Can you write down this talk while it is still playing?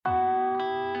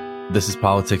This is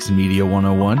Politics and Media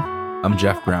 101. I'm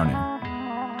Jeff Browning.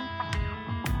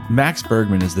 Max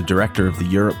Bergman is the director of the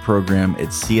Europe program at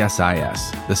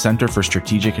CSIS, the Center for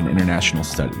Strategic and International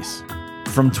Studies.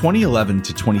 From 2011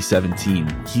 to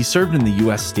 2017, he served in the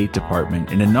U.S. State Department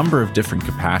in a number of different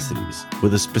capacities,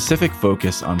 with a specific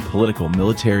focus on political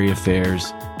military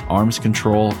affairs, arms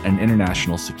control, and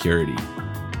international security.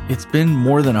 It's been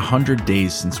more than 100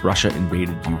 days since Russia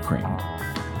invaded Ukraine.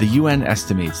 The UN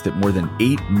estimates that more than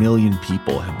 8 million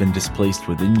people have been displaced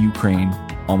within Ukraine,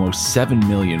 almost 7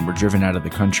 million were driven out of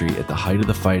the country at the height of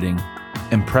the fighting,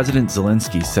 and President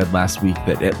Zelensky said last week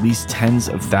that at least tens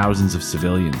of thousands of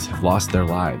civilians have lost their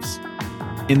lives.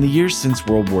 In the years since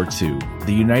World War II,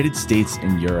 the United States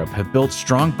and Europe have built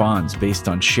strong bonds based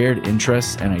on shared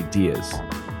interests and ideas.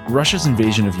 Russia's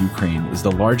invasion of Ukraine is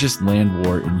the largest land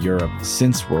war in Europe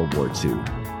since World War II.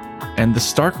 And the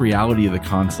stark reality of the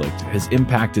conflict has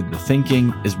impacted the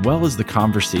thinking as well as the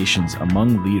conversations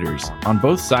among leaders on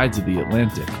both sides of the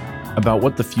Atlantic about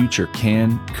what the future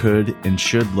can, could, and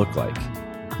should look like.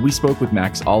 We spoke with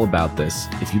Max all about this.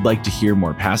 If you'd like to hear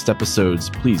more past episodes,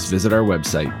 please visit our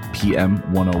website,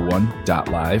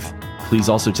 pm101.live. Please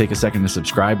also take a second to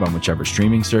subscribe on whichever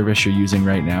streaming service you're using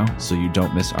right now so you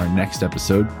don't miss our next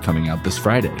episode coming out this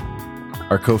Friday.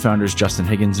 Our co-founders Justin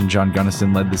Higgins and John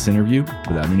Gunnison led this interview.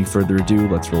 Without any further ado,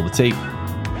 let's roll the tape.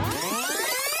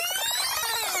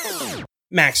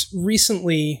 Max,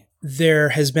 recently there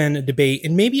has been a debate,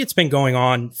 and maybe it's been going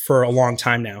on for a long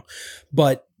time now,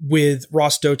 but with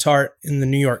Ross Douthat in the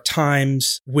New York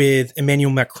Times, with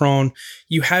Emmanuel Macron,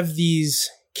 you have these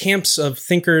camps of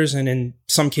thinkers and in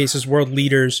some cases world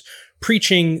leaders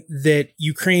preaching that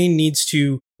Ukraine needs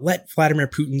to let Vladimir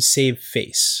Putin save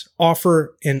face,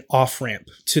 offer an off-ramp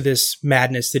to this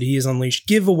madness that he has unleashed,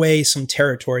 give away some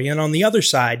territory. And on the other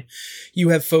side, you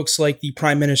have folks like the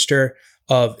Prime Minister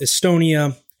of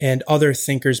Estonia and other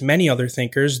thinkers, many other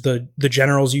thinkers, the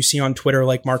generals you see on Twitter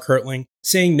like Mark Hertling,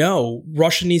 saying, no,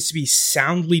 Russia needs to be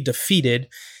soundly defeated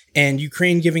and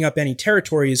Ukraine giving up any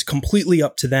territory is completely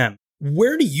up to them.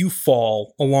 Where do you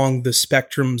fall along the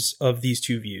spectrums of these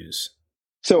two views?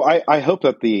 So I hope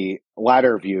that the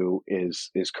latter view is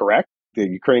correct. The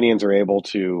Ukrainians are able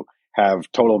to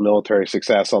have total military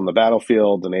success on the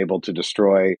battlefield and able to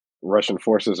destroy Russian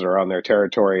forces that are on their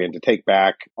territory and to take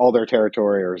back all their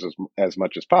territory or as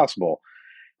much as possible.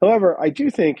 However, I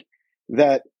do think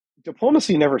that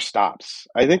diplomacy never stops.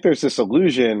 I think there's this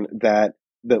illusion that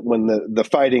when the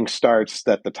fighting starts,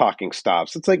 that the talking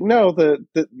stops. It's like, no,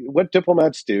 what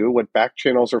diplomats do, what back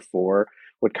channels are for,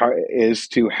 is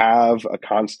to have a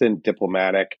constant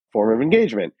diplomatic form of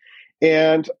engagement.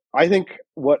 And I think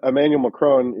what Emmanuel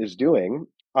Macron is doing,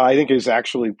 I think is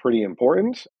actually pretty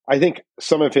important. I think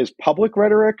some of his public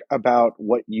rhetoric about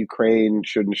what Ukraine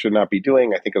should and should not be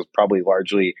doing, I think is probably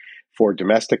largely for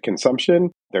domestic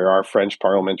consumption. There are French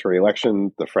parliamentary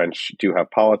elections. The French do have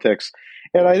politics.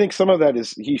 And I think some of that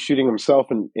is he's shooting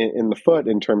himself in the foot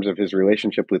in terms of his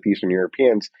relationship with Eastern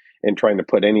Europeans and trying to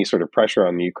put any sort of pressure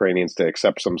on the Ukrainians to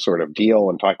accept some sort of deal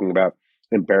and talking about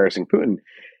embarrassing Putin.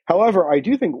 However, I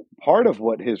do think part of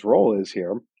what his role is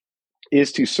here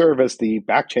is to serve as the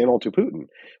back channel to Putin,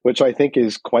 which I think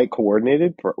is quite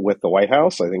coordinated with the White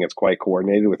House. I think it's quite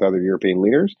coordinated with other European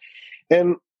leaders.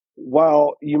 And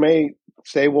while you may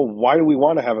say, well, why do we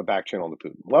want to have a back channel to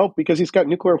Putin? Well, because he's got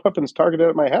nuclear weapons targeted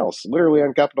at my house, literally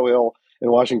on Capitol Hill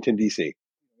in Washington, D.C.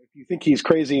 If you think he's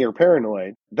crazy or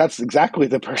paranoid, that's exactly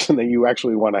the person that you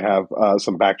actually want to have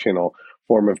some back channel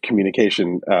form of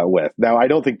communication with. Now, I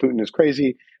don't think Putin is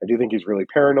crazy. I do think he's really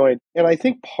paranoid. And I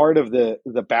think part of the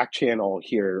back channel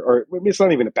here, or it's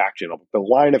not even a back channel, but the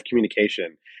line of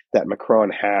communication that Macron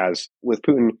has with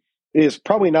Putin is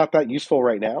probably not that useful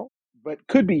right now, but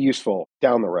could be useful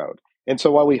down the road. And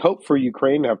so while we hope for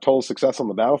Ukraine to have total success on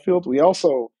the battlefield, we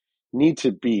also need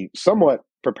to be somewhat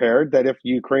prepared that if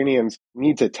Ukrainians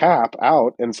need to tap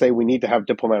out and say we need to have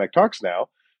diplomatic talks now,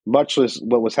 much as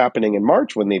what was happening in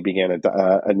March when they began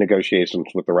a negotiations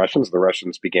with the Russians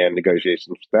began negotiations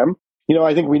with them.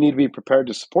 I think we need to be prepared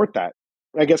to support that.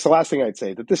 I guess the last thing I'd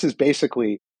say that this is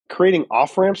basically creating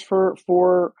off-ramps for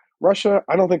Russia.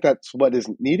 I don't think that's what is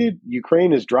needed.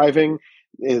 Ukraine is driving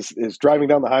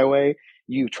down the highway.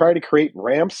 You try to create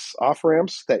ramps,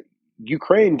 off-ramps that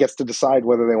Ukraine gets to decide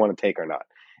whether they want to take or not.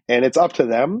 And it's up to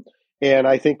them. And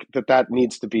I think that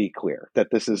needs to be clear,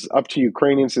 that this is up to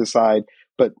Ukrainians to decide,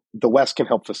 but the West can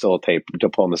help facilitate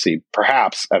diplomacy,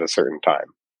 perhaps at a certain time.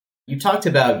 You talked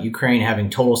about Ukraine having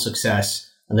total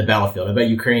success on the battlefield, about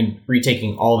Ukraine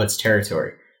retaking all of its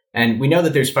territory. And we know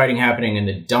that there's fighting happening in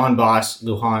the Donbass,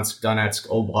 Luhansk, Donetsk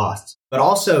oblasts, but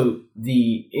also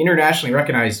the internationally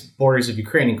recognized borders of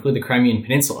Ukraine include the Crimean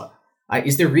Peninsula.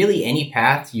 Is there really any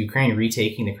path to Ukraine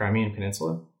retaking the Crimean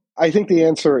Peninsula? I think the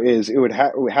answer is it would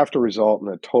have to result in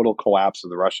a total collapse of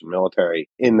the Russian military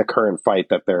in the current fight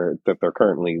that they're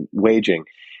currently waging.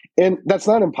 And that's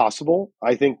not impossible.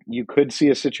 I think you could see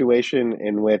a situation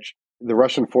in which the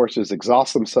Russian forces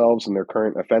exhaust themselves in their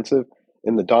current offensive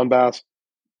in the Donbass,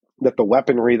 that the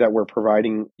weaponry that we're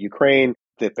providing Ukraine,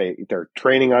 that they're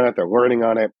training on it, they're learning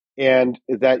on it, and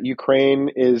that Ukraine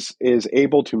is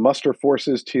able to muster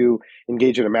forces to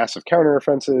engage in a massive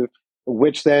counteroffensive,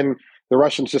 which then the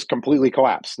Russians just completely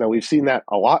collapse. Now, we've seen that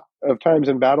a lot of times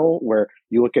in battle where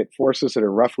you look at forces that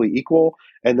are roughly equal,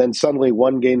 and then suddenly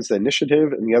one gains the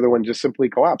initiative and the other one just simply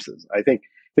collapses. I think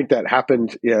that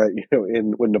happened,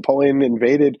 when Napoleon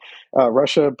invaded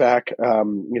Russia back.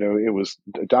 It was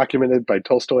documented by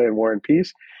Tolstoy in War and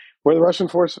Peace, where the Russian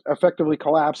force effectively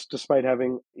collapsed despite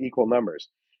having equal numbers.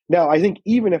 Now, I think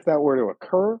even if that were to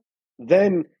occur,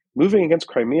 then moving against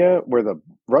Crimea, where the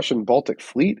Russian Baltic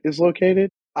Fleet is located,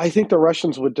 I think the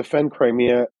Russians would defend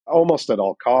Crimea almost at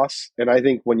all costs. And I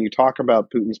think when you talk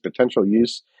about Putin's potential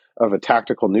use of a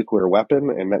tactical nuclear weapon,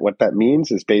 and what that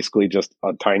means is basically just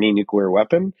a tiny nuclear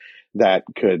weapon that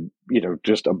could,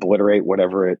 just obliterate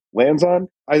whatever it lands on,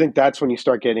 I think that's when you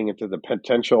start getting into the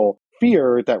potential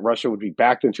fear that Russia would be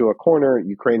backed into a corner.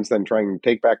 Ukraine's then trying to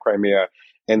take back Crimea,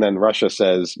 and then Russia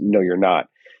says, no, you're not.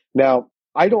 Now,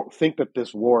 I don't think that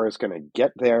this war is going to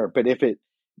get there, but if it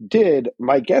did,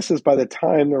 my guess is by the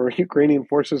time the Ukrainian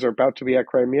forces are about to be at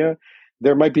Crimea,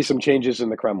 there might be some changes in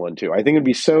the Kremlin too. I think it'd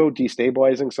be so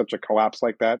destabilizing, such a collapse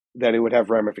like that it would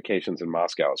have ramifications in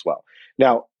Moscow as well.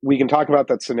 Now, we can talk about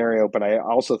that scenario, but I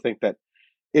also think that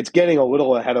it's getting a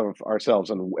little ahead of ourselves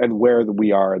and where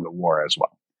we are in the war as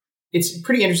well. It's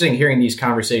pretty interesting hearing these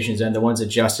conversations and the ones that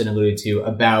Justin alluded to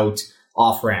about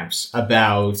off-ramps,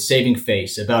 about saving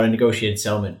face, about a negotiated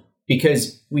settlement,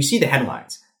 because we see the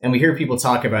headlines and we hear people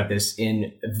talk about this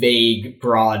in vague,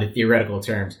 broad, theoretical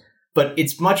terms. But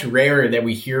it's much rarer that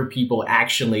we hear people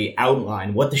actually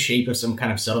outline what the shape of some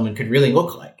kind of settlement could really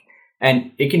look like.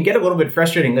 And it can get a little bit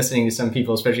frustrating listening to some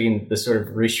people, especially in the sort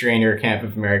of restrainer camp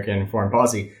of American foreign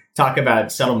policy, talk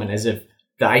about settlement as if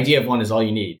the idea of one is all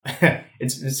you need.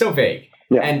 It's so vague.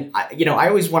 Yeah. And, I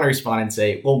always want to respond and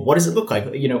say, well, what does it look like?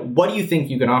 What do you think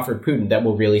you can offer Putin that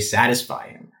will really satisfy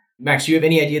him? Max, do you have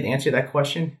any idea the answer to that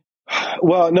question?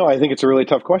 Well, no, I think it's a really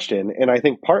tough question. And I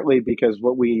think partly because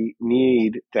what we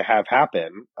need to have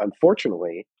happen,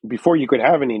 unfortunately, before you could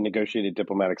have any negotiated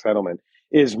diplomatic settlement,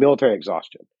 is military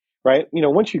exhaustion, right?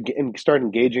 Once you start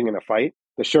engaging in a fight,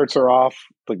 the shirts are off,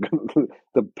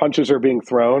 the punches are being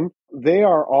thrown, they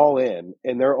are all in,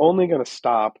 and they're only going to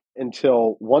stop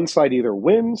until one side either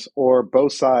wins or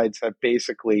both sides have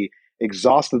basically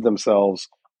exhausted themselves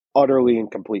utterly and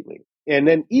completely. And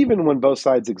then even when both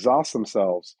sides exhaust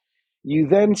themselves, you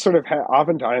then sort of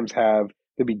oftentimes have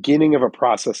the beginning of a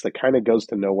process that kind of goes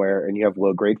to nowhere, and you have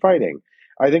low-grade fighting.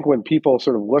 I think when people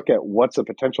sort of look at what's a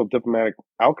potential diplomatic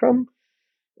outcome,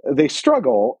 they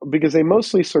struggle because they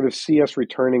mostly sort of see us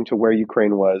returning to where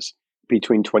Ukraine was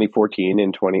between 2014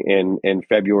 and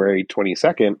February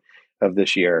 22nd of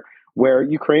this year, where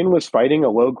Ukraine was fighting a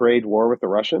low-grade war with the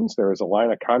Russians. There was a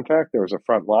line of contact, there was a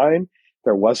front line,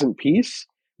 there wasn't peace,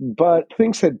 but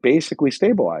things had basically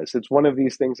stabilized. It's one of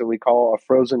these things that we call a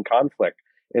frozen conflict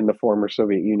in the former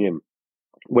Soviet Union,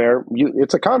 where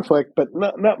it's a conflict, but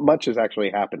not much is actually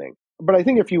happening. But I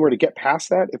think if you were to get past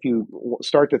that, if you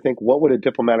start to think, what would a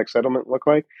diplomatic settlement look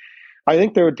like? I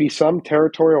think there would be some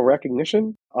territorial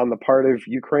recognition on the part of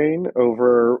Ukraine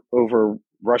over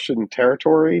Russian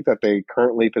territory that they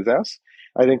currently possess.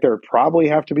 I think there would probably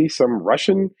have to be some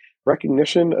Russian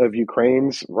recognition of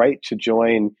Ukraine's right to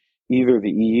join either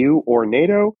the EU or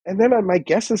NATO. And then my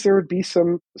guess is there would be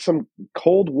some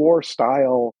Cold War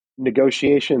style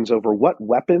negotiations over what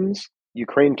weapons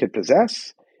Ukraine could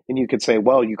possess. And you could say,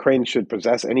 well, Ukraine should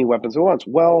possess any weapons it wants.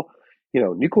 Well,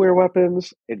 nuclear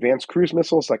weapons, advanced cruise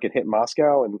missiles that could hit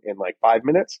Moscow in like 5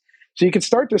 minutes. So you could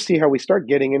start to see how we start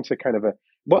getting into kind of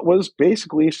what was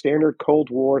basically standard Cold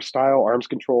War style arms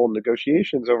control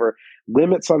negotiations over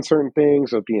limits on certain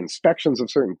things, of the inspections of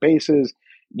certain bases.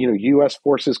 U.S.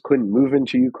 forces couldn't move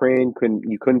into Ukraine,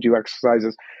 you couldn't do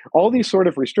exercises, all these sort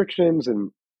of restrictions,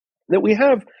 and that we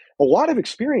have a lot of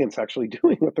experience actually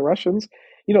doing with the Russians.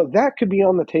 That could be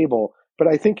on the table. But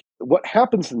I think what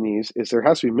happens in these is there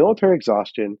has to be military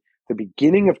exhaustion, the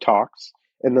beginning of talks,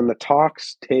 and then the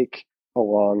talks take a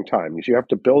long time because you have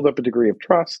to build up a degree of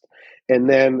trust. And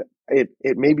then it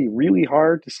may be really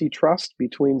hard to see trust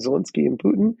between Zelensky and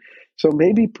Putin. So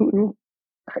maybe Putin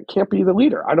can't be the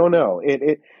leader. I don't know.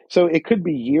 So it could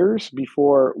be years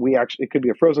before it could be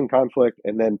a frozen conflict,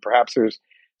 and then perhaps there's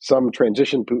some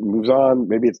transition, Putin moves on,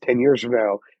 maybe it's 10 years from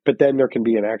now, but then there can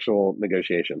be an actual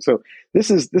negotiation. So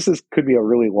this could be a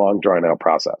really long, drawn out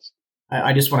process.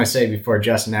 I just want to say before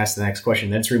Justin asks the next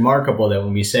question, that it's remarkable that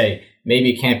when we say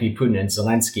maybe it can't be Putin and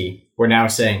Zelensky, we're now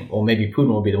saying, well, maybe Putin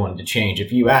will be the one to change.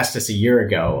 If you asked us a year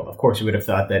ago, of course, we would have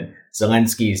thought that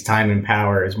Zelensky's time and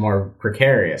power is more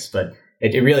precarious. But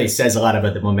it really says a lot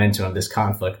about the momentum of this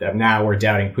conflict that now we're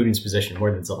doubting Putin's position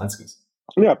more than Zelensky's.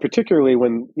 Yeah, particularly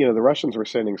when, the Russians were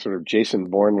sending sort of Jason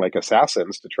Bourne-like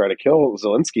assassins to try to kill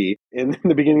Zelensky in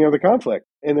the beginning of the conflict.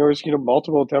 And there was,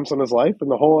 multiple attempts on his life, and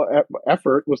the whole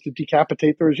effort was to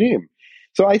decapitate the regime.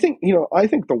 So I think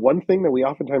the one thing that we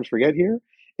oftentimes forget here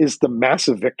is the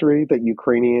massive victory that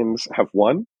Ukrainians have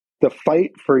won. The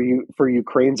fight for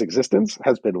Ukraine's existence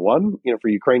has been won, for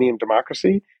Ukrainian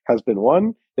democracy has been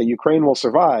won, that Ukraine will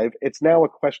survive. It's now a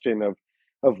question of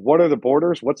what are the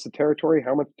borders, what's the territory,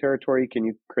 how much territory can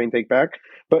Ukraine take back?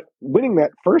 But winning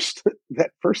that first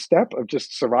step of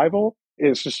just survival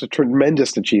is just a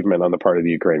tremendous achievement on the part of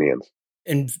the Ukrainians.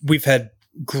 And we've had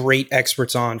great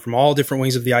experts on from all different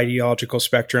wings of the ideological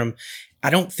spectrum.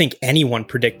 I don't think anyone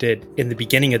predicted in the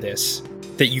beginning of this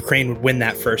that Ukraine would win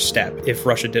that first step if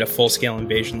Russia did a full-scale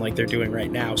invasion like they're doing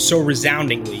right now, so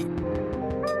resoundingly.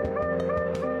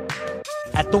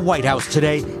 At the White House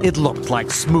today, it looked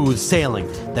like smooth sailing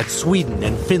that Sweden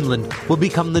and Finland will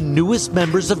become the newest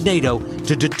members of NATO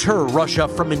to deter Russia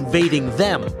from invading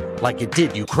them like it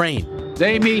did Ukraine.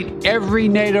 They meet every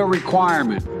NATO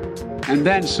requirement, and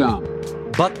then some.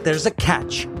 But there's a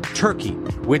catch. Turkey,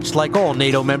 which like all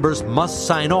NATO members must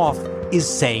sign off, is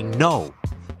saying no.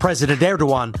 President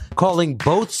Erdogan calling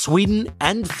both Sweden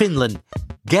and Finland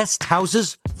guest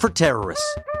houses for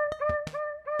terrorists.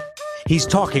 He's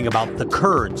talking about the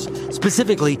Kurds,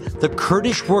 specifically the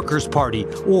Kurdish Workers' Party,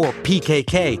 or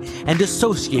PKK, and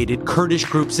associated Kurdish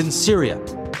groups in Syria.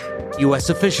 U.S.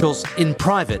 officials, in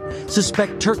private,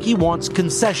 suspect Turkey wants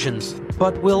concessions,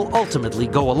 but will ultimately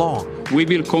go along. We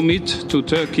will commit to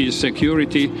Turkey's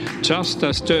security just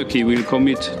as Turkey will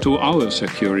commit to our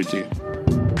security.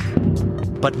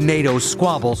 But NATO's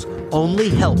squabbles only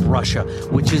help Russia,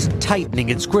 which is tightening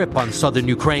its grip on southern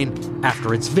Ukraine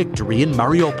after its victory in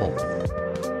Mariupol.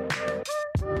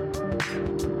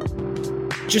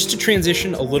 Just to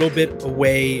transition a little bit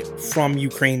away from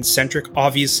Ukraine-centric,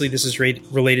 obviously this is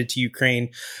related to Ukraine,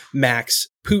 Max.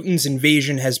 Putin's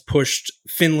invasion has pushed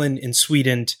Finland and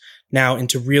Sweden now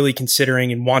into really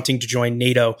considering and wanting to join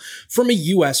NATO from a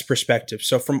U.S. perspective.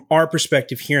 So from our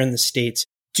perspective here in the States,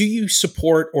 do you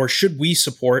support, or should we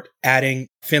support, adding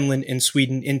Finland and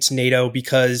Sweden into NATO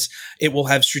because it will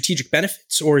have strategic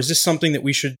benefits? Or is this something that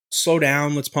we should slow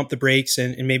down, let's pump the brakes,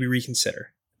 and maybe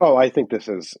reconsider? Oh, I think this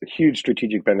is a huge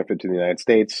strategic benefit to the United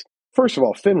States. First of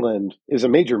all, Finland is a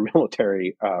major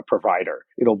military provider.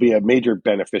 It'll be a major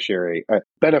beneficiary,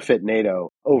 benefit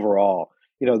NATO overall.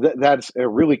 That's a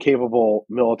really capable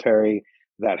military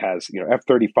that has,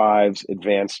 F-35s,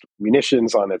 advanced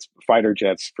munitions on its fighter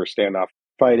jets for standoff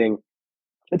fighting.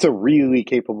 It's a really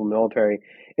capable military.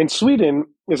 And Sweden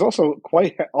is also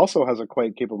has a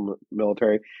quite capable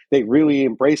military. They really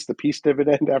embraced the peace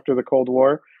dividend after the Cold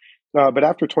War. But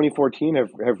after 2014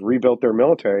 have rebuilt their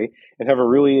military and have a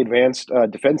really advanced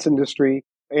defense industry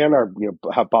and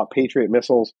have bought Patriot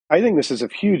missiles. I think this is a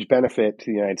huge benefit to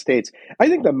the United States. I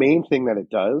think the main thing that it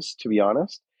does, to be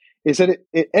honest, is that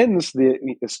it ends the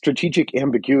strategic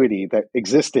ambiguity that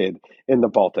existed in the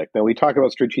Baltic. Now, we talk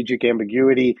about strategic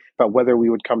ambiguity about whether we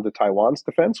would come to Taiwan's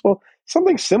defense. Well,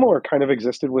 something similar kind of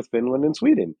existed with Finland and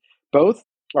Sweden. Both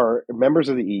are members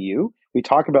of the EU. We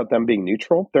talk about them being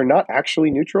neutral. They're not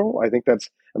actually neutral. I think that's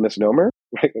a misnomer.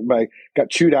 I got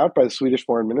chewed out by the Swedish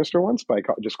foreign minister once by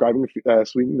describing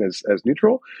Sweden as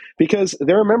neutral because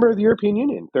they're a member of the European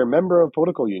Union. They're a member of a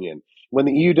political union. When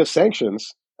the EU does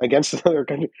sanctions against another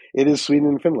country, it is Sweden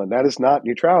and Finland. That is not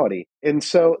neutrality. And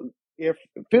so if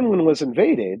Finland was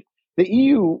invaded, the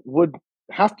EU would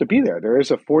have to be there. There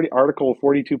is Article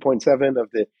 42.7 of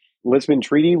the Lisbon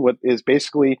Treaty, what is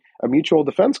basically a mutual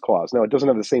defense clause. Now, it doesn't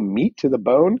have the same meat to the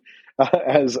bone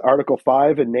as Article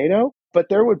 5 in NATO, but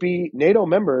there would be NATO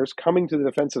members coming to the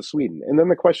defense of Sweden. And then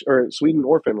the question, or Sweden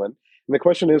or Finland, and the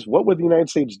question is, what would the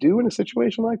United States do in a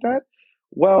situation like that?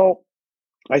 Well,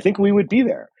 I think we would be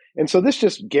there. And so this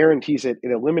just guarantees it.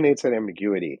 It eliminates that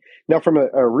ambiguity. Now, from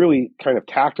a really kind of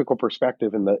tactical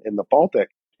perspective in the Baltic,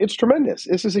 it's tremendous.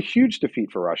 This is a huge defeat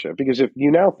for Russia because if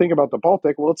you now think about the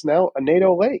Baltic, well, it's now a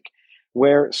NATO lake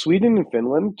where Sweden and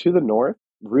Finland to the north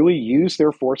really use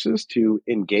their forces to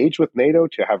engage with NATO,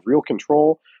 to have real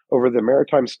control over the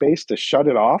maritime space, to shut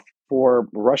it off for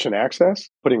Russian access,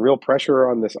 putting real pressure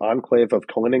on this enclave of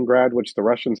Kaliningrad, which the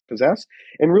Russians possess,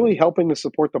 and really helping to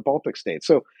support the Baltic states.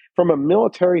 So from a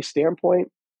military standpoint,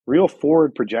 real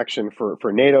forward projection for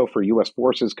NATO, for U.S.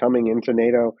 forces coming into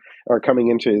NATO or coming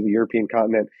into the European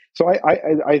continent. So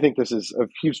I think this is a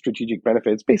huge strategic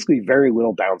benefit. It's basically very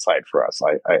little downside for us,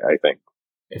 I think.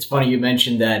 It's funny you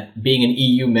mentioned that being an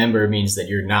EU member means that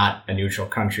you're not a neutral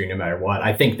country no matter what.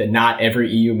 I think that not every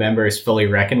EU member is fully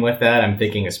reckoned with that. I'm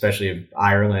thinking especially of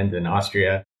Ireland and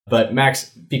Austria. But Max,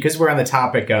 because we're on the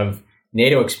topic of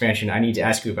NATO expansion, I need to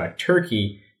ask you about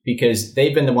Turkey, because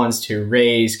they've been the ones to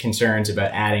raise concerns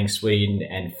about adding Sweden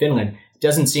and Finland. It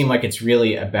doesn't seem like it's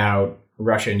really about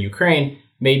Russia and Ukraine.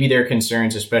 Maybe their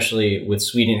concerns, especially with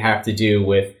Sweden, have to do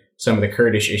with some of the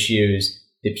Kurdish issues,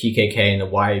 the PKK and the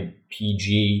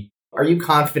YPG. Are you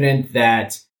confident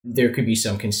that there could be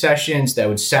some concessions that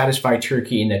would satisfy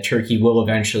Turkey and that Turkey will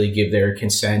eventually give their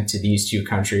consent to these two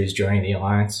countries joining the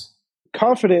alliance?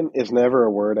 Confident is never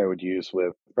a word I would use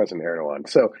with President Erdogan.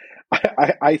 So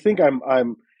I think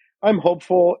I'm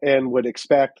hopeful and would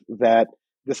expect that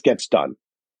this gets done.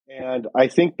 And I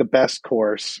think the best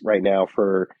course right now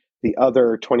for the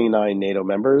other 29 NATO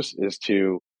members is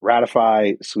to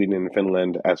ratify Sweden and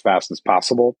Finland as fast as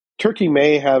possible. Turkey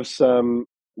may have some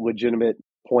legitimate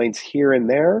points here and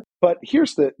there, but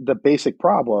here's the basic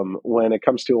problem when it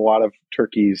comes to a lot of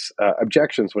Turkey's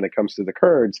objections when it comes to the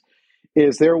Kurds,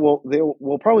 is they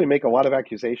will probably make a lot of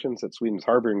accusations that Sweden's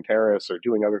harboring terrorists or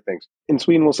doing other things. And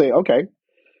Sweden will say, okay,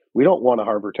 we don't want to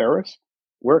harbor terrorists.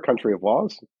 We're a country of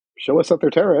laws. Show us that they're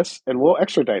terrorists and we'll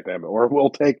extradite them, or we'll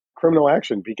take criminal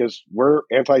action because we're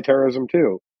anti-terrorism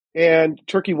too. And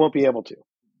Turkey won't be able to.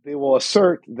 They will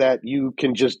assert that you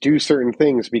can just do certain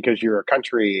things because you're a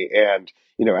country, and,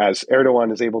 as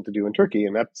Erdogan is able to do in Turkey,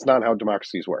 and that's not how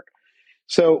democracies work.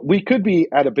 So we could be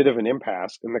at a bit of an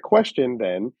impasse. And the question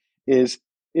then is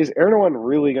Erdogan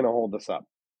really going to hold this up?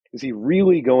 Is he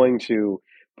really going to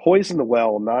poison the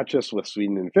well, not just with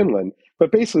Sweden and Finland,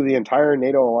 but basically the entire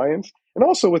NATO alliance, and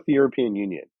also with the European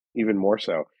Union, even more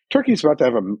so? Turkey's about to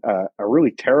have a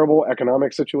really terrible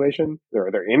economic situation. They're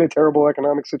in a terrible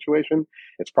economic situation.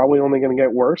 It's probably only going to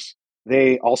get worse.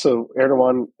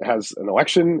 Erdogan has an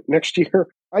election next year.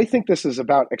 I think this is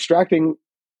about extracting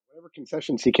whatever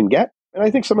concessions he can get. And I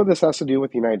think some of this has to do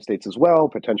with the United States as well,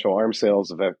 potential arms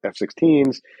sales of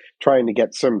F-16s, trying to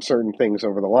get some certain things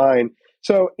over the line.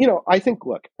 So, I think,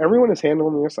 look, everyone is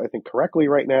handling this, I think, correctly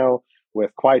right now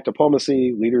with quiet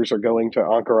diplomacy. Leaders are going to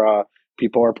Ankara.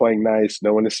 People are playing nice.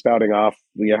 No one is spouting off,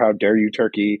 how dare you,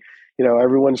 Turkey?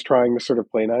 Everyone's trying to sort of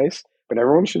play nice, but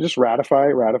everyone should just ratify,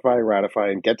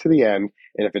 and get to the end.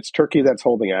 And if it's Turkey that's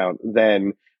holding out,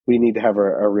 then we need to have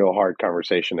a real hard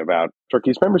conversation about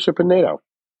Turkey's membership in NATO.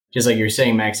 Just like you're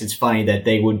saying, Max, it's funny that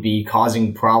they would be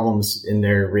causing problems in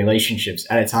their relationships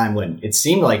at a time when it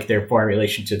seemed like their foreign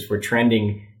relationships were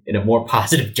trending in a more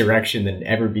positive direction than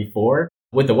ever before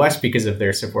with the West because of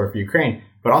their support for Ukraine,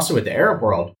 but also with the Arab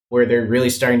world, where they're really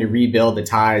starting to rebuild the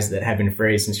ties that have been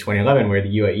frayed since 2011, where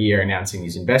the UAE are announcing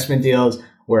these investment deals,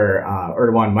 where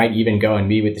Erdogan might even go and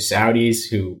meet with the Saudis,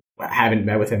 who haven't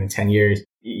met with him in 10 years.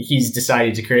 He's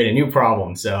decided to create a new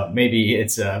problem. So maybe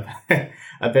it's a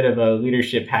bit of a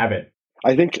leadership habit.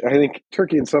 I think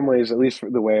Turkey, in some ways, at least for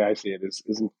the way I see it,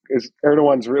 is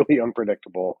Erdogan's really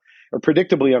unpredictable, or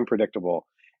predictably unpredictable.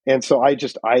 And so I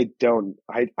don't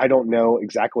know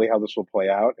exactly how this will play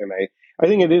out. And I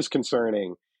think it is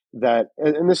concerning that,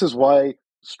 and this is why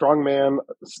strongman,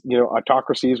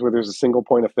 autocracies where there's a single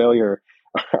point of failure,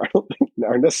 I don't think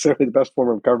are necessarily the best form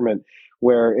of government,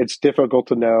 where it's difficult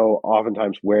to know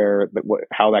oftentimes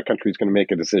how that country is going to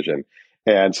make a decision.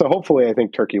 And so hopefully I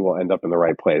think Turkey will end up in the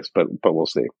right place, but we'll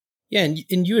see. Yeah,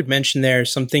 and you had mentioned there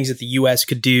some things that the U.S.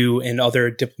 could do and other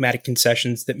diplomatic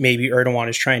concessions that maybe Erdogan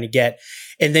is trying to get.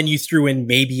 And then you threw in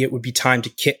maybe it would be time to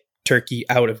kick Turkey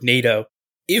out of NATO.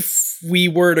 If we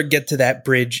were to get to that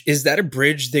bridge, is that a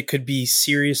bridge that could be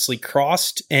seriously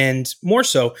crossed? And more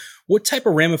so, what type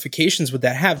of ramifications would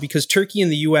that have? Because Turkey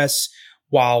and the U.S.,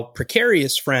 while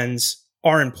precarious friends,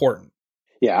 are important.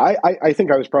 Yeah, I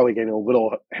think I was probably getting a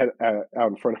little out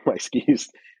in front of my skis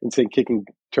and saying kicking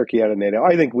Turkey out of NATO.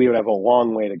 I think we would have a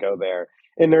long way to go there.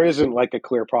 And there isn't like a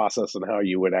clear process on how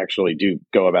you would actually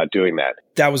go about doing that.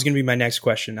 That was going to be my next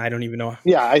question. I don't even know.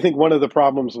 Yeah, I think one of the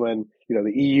problems when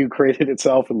the EU created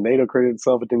itself and NATO created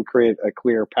itself, it didn't create a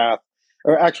clear path.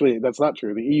 Or actually, that's not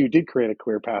true. The EU did create a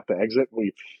clear path to exit.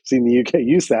 We've seen the UK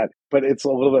use that, but it's a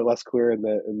little bit less clear in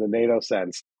the NATO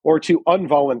sense. Or to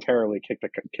involuntarily kick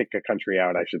a country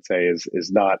out, I should say,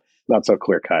 is not so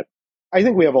clear cut. I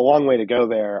think we have a long way to go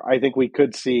there. I think we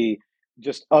could see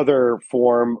just other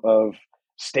form of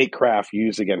statecraft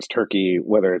used against Turkey,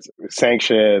 whether it's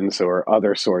sanctions or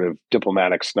other sort of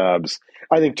diplomatic snubs,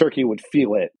 I think Turkey would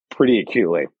feel it pretty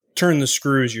acutely. Turn the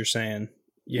screws, you're saying.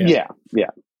 Yeah.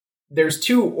 There's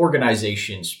two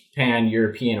organizations,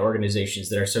 pan-European organizations,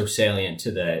 that are so salient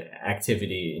to the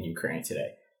activity in Ukraine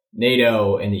today: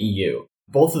 NATO and the EU.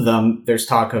 Both of them, there's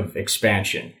talk of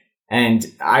expansion. And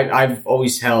I've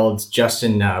always held,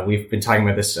 Justin, we've been talking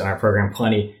about this in our program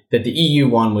plenty, that the EU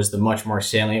one was the much more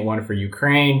salient one for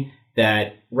Ukraine,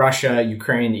 that Russia,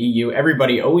 Ukraine, the EU,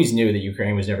 everybody always knew that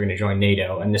Ukraine was never going to join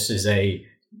NATO. And this is a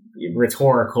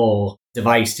rhetorical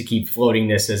device to keep floating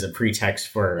this as a pretext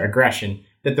for aggression,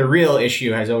 that the real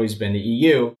issue has always been the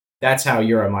EU. That's how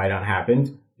Euromaidan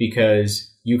happened, because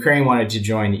Ukraine wanted to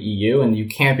join the EU, and you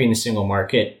can't be in the single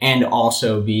market and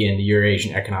also be in the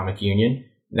Eurasian Economic Union.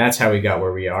 And that's how we got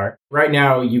where we are. Right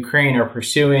now, Ukraine are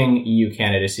pursuing EU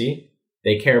candidacy.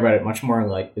 They care about it much more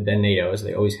than NATO, as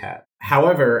they always have.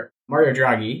 However, Mario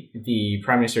Draghi, the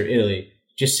Prime Minister of Italy,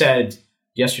 just said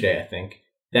yesterday, I think,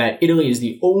 that Italy is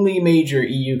the only major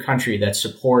EU country that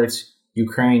supports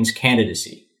Ukraine's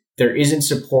candidacy. There isn't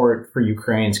support for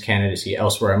Ukraine's candidacy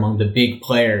elsewhere among the big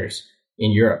players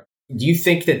in Europe. Do you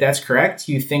think that that's correct?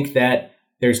 Do you think that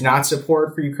there's not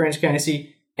support for Ukraine's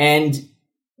candidacy? And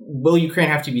will Ukraine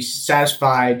have to be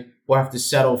satisfied? Will have to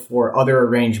settle for other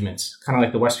arrangements, kind of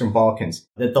like the Western Balkans,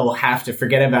 that they'll have to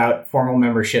forget about formal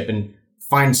membership and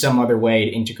find some other way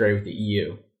to integrate with the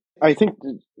EU? I think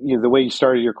the way you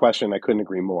started your question, I couldn't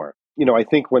agree more. I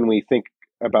think when we think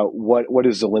about what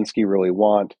does Zelensky really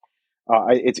want,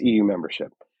 it's EU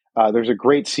membership. There's a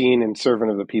great scene in Servant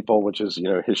of the People, which is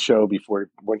his show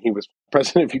when he was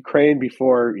president of Ukraine,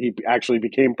 before he actually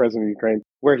became president of Ukraine,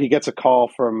 where he gets a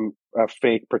call from a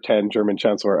fake pretend German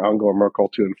Chancellor Angela Merkel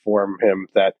to inform him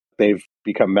that they've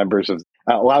become members of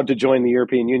allowed to join the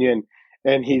European Union.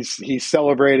 And he's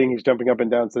celebrating, he's jumping up and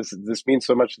down. This means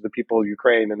so much to the people of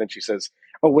Ukraine. And then she says,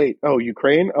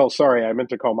 Ukraine? Oh, sorry, I meant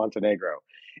to call Montenegro.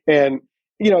 And,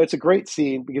 it's a great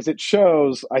scene because it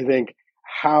shows, I think,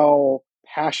 how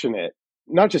passionate,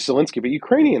 not just Zelensky, but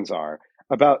Ukrainians are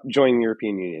about joining the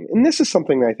European Union. And this is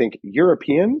something that I think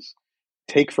Europeans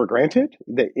take for granted,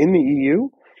 that in the EU,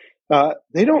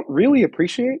 they don't really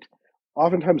appreciate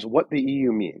oftentimes what the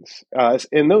EU means.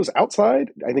 And those outside,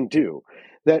 I think, do.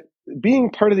 That being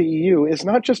part of the EU is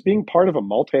not just being part of a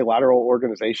multilateral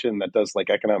organization that does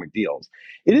economic deals.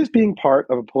 It is being part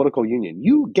of a political union.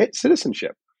 You get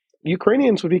citizenship.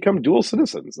 Ukrainians would become dual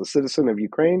citizens, a citizen of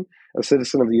Ukraine, a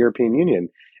citizen of the European Union.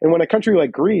 And when a country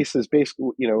like Greece is basically,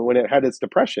 when it had its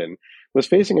depression, was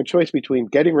facing a choice between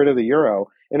getting rid of the euro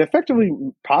and effectively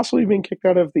possibly being kicked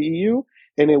out of the EU,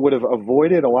 and it would have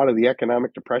avoided a lot of the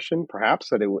economic depression, perhaps,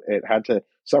 that it had to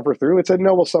suffer through, it said,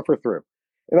 no, we'll suffer through.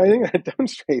 And I think that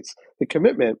demonstrates the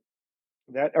commitment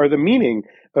or the meaning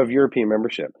of European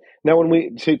membership. Now,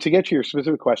 when to get to your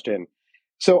specific question,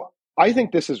 so I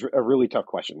think this is a really tough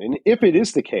question. And if it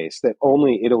is the case that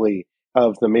only Italy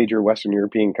of the major Western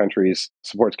European countries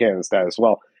supports candidate status,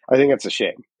 well, I think that's a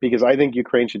shame, because I think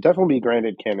Ukraine should definitely be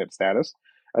granted candidate status.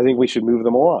 I think we should move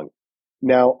them along.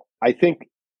 Now, I think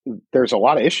there's a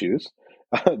lot of issues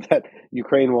that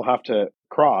Ukraine will have to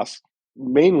cross,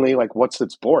 mainly what's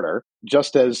its border,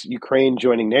 just as Ukraine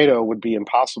joining NATO would be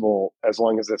impossible as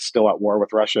long as it's still at war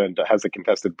with Russia and has a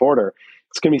contested border.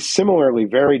 It's going to be similarly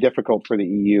very difficult for the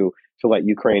EU to let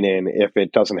Ukraine in if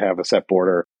it doesn't have a set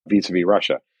border vis-a-vis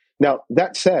Russia. Now,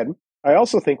 that said, I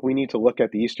also think we need to look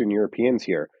at the Eastern Europeans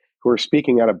here who are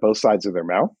speaking out of both sides of their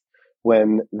mouth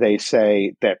when they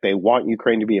say that they want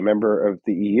Ukraine to be a member of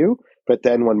the EU. But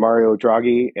then when Mario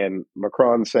Draghi and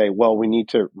Macron say, well, we need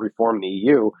to reform the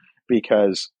EU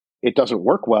because it doesn't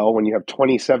work well when you have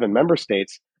 27 member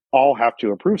states all have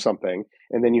to approve something,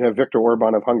 and then you have Viktor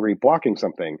Orban of Hungary blocking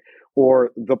something,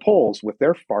 or the Poles with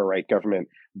their far-right government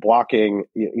blocking,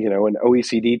 an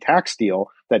OECD tax deal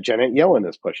that Janet Yellen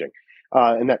is pushing,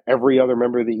 and that every other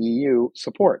member of the EU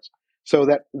supports. So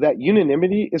that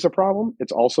unanimity is a problem.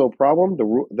 It's also a problem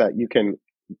that you can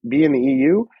be in the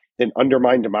EU and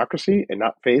undermine democracy and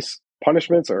not face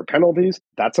punishments or penalties.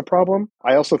 That's a problem.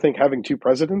 I also think having two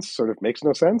presidents sort of makes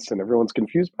no sense and everyone's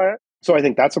confused by it. So I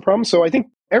think that's a problem. So I think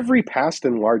every past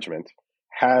enlargement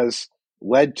has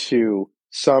led to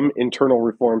some internal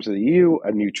reforms of the EU,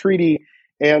 a new treaty,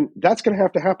 and that's going to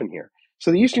have to happen here.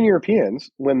 So the Eastern Europeans,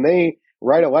 when they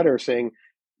write a letter saying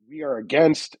we are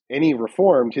against any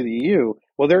reform to the EU,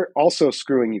 well, they're also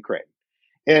screwing Ukraine.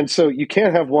 And so you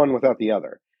can't have one without the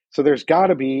other. So there's got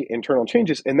to be internal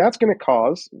changes, and that's going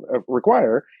to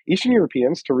require Eastern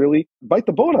Europeans to really bite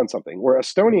the bullet on something, where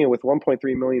Estonia with 1.3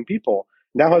 million people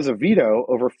now has a veto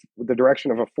over the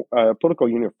direction of a political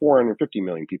union of 450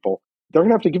 million people. they're going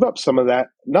to have to give up some of that,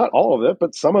 not all of it,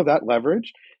 but some of that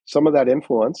leverage, some of that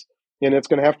influence, and it's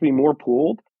going to have to be more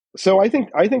pooled. So I think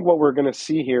what we're going to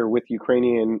see here with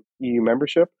Ukrainian EU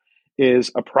membership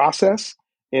is a process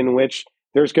in which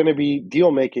there's going to be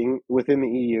deal making within the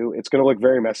EU. It's going to look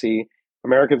very messy.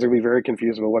 Americans are going to be very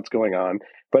confused about what's going on.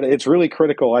 But it's really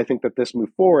critical, I think, that this move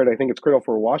forward. I think it's critical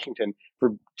for Washington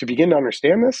to begin to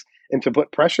understand this and to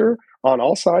put pressure on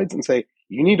all sides and say,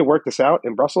 you need to work this out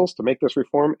in Brussels to make this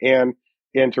reform and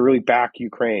to really back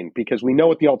Ukraine, because we know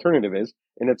what the alternative is,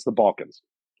 and it's the Balkans,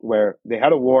 where they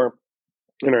had a war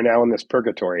and are now in this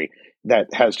purgatory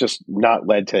that has just not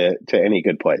led to any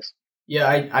good place. Yeah,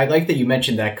 I like that you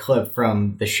mentioned that clip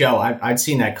from the show. I'd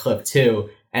seen that clip too.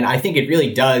 And I think it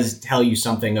really does tell you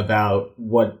something about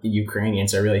what the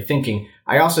Ukrainians are really thinking.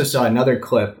 I also saw another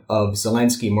clip of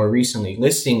Zelensky more recently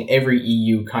listing every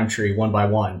EU country one by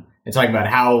one and talking about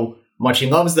how much he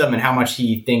loves them and how much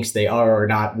he thinks they are or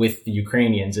not with the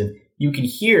Ukrainians. And you can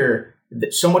hear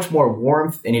so much more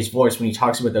warmth in his voice when he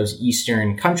talks about those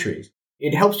Eastern countries.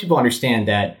 It helps people understand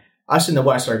that us in the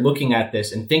West are looking at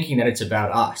this and thinking that it's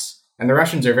about us. And the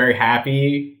Russians are very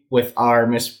happy with our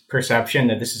misperception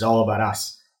that this is all about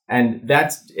us. And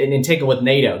and take it with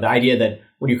NATO, the idea that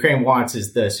what Ukraine wants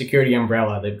is the security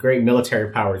umbrella, the great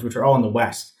military powers, which are all in the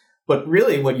West. But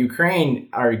really what Ukraine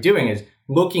are doing is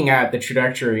looking at the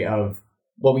trajectory of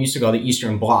what we used to call the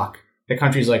Eastern Bloc, the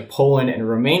countries like Poland and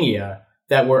Romania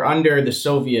that were under the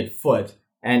Soviet foot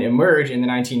and emerged in the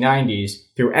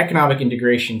 1990s through economic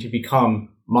integration to become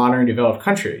modern developed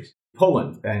countries,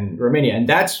 Poland and Romania. And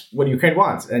that's what Ukraine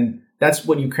wants. And that's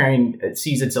what Ukraine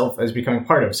sees itself as becoming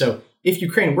part of. So if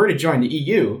Ukraine were to join the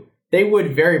EU, they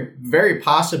would very, very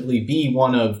possibly be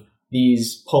one of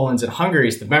these Polands and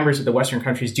Hungaries that members of the Western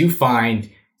countries do find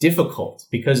difficult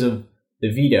because of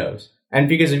the vetoes. And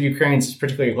because of Ukraine's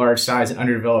particularly large size and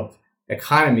underdeveloped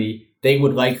economy, they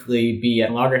would likely be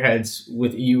at loggerheads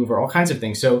with EU over all kinds of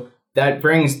things. So that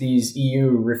brings these EU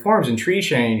reforms and treaty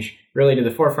change really to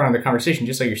the forefront of the conversation,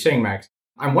 just like you're saying, Max.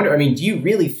 I'm wondering, do you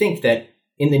really think that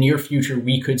in the near future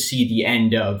we could see the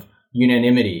end of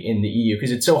unanimity in the EU?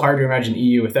 Because it's so hard to imagine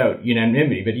EU without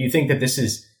unanimity. But do you think that this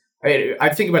is, I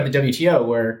think about the WTO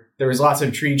where there was lots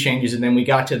of treaty changes and then we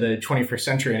got to the 21st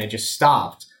century and it just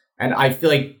stopped. And I feel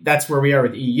like that's where we are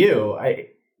with the EU.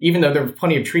 Even though there were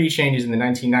plenty of treaty changes in the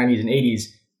 1990s and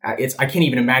 80s, I can't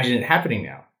even imagine it happening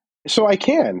now. So I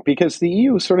can, because the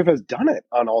EU sort of has done it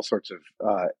on all sorts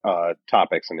of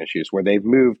topics and issues where they've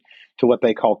moved to what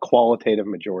they call qualitative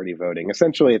majority voting.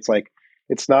 Essentially, it's like,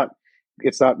 it's not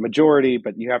majority,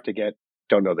 but you have to get,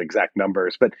 don't know the exact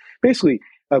numbers, but basically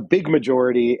a big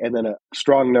majority and then a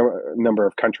strong number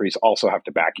of countries also have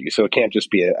to back you. So it can't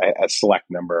just be a select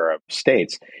number of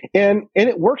states. And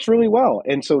it works really well.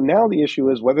 And so now the issue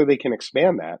is whether they can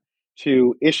expand that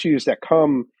to issues that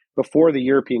come before the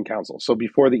European Council. So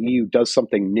before the EU does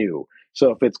something new.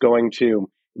 So if it's going to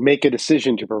make a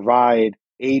decision to provide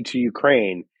aid to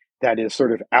Ukraine that is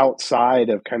sort of outside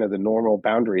of kind of the normal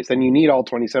boundaries, then you need all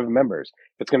 27 members.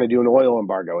 If it's going to do an oil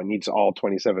embargo, it needs all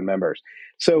 27 members.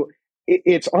 So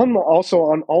it's also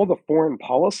on all the foreign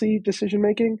policy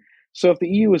decision-making. So if the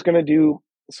EU is going to do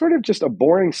sort of just a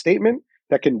boring statement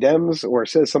that condemns or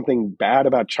says something bad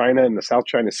about China and the South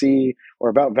China Sea or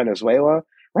about Venezuela,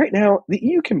 right now, the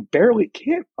EU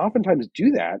can't oftentimes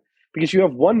do that because you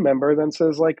have one member that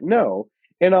says like, no.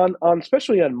 And on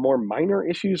especially on more minor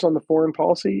issues on the foreign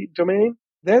policy domain,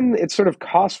 then it's sort of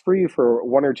cost-free for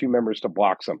one or two members to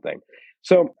block something.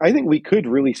 So I think we could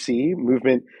really see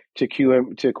movement to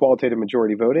qualitative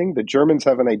majority voting. The Germans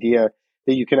have an idea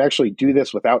that you can actually do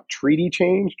this without treaty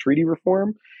change, treaty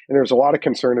reform. And there's a lot of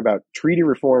concern about treaty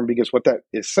reform because what that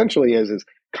essentially is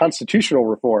constitutional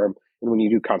reform. And when you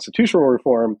do constitutional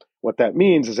reform, what that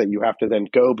means is that you have to then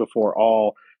go before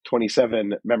all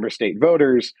 27 member state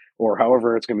voters, or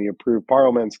however it's going to be approved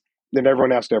parliaments, then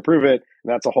everyone has to approve it.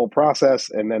 And that's a whole process.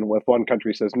 And then if one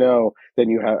country says no, then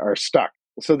you are stuck.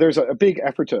 So there's a big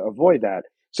effort to avoid that.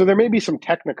 So there may be some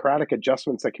technocratic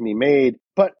adjustments that can be made.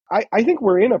 But I think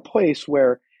we're in a place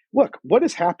where, look, what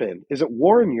has happened is that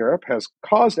war in Europe has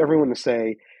caused everyone to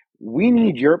say, we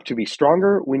need Europe to be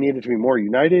stronger. We need it to be more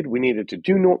united. We need it to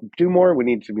do more. We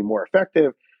need it to be more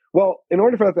effective. Well, in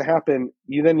order for that to happen,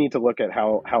 you then need to look at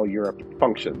how Europe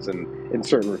functions in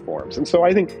certain reforms. And so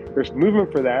I think there's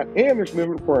movement for that, and there's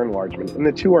movement for enlargement, and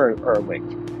the two are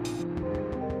linked.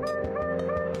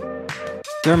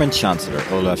 German Chancellor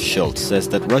Olaf Scholz says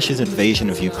that Russia's invasion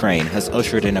of Ukraine has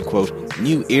ushered in a, quote,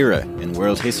 new era in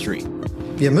world history.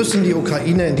 Wir müssen die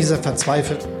Ukraine in dieser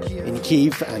In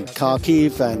Kyiv and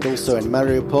Kharkiv and also in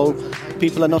Mariupol,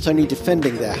 people are not only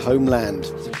defending their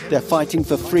homeland, they're fighting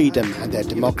for freedom and their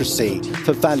democracy,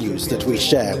 for values that we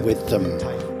share with them.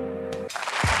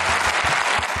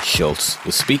 Scholz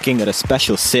was speaking at a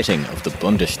special sitting of the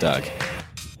Bundestag.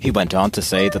 He went on to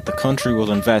say that the country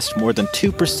will invest more than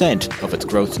 2% of its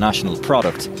gross national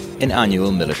product in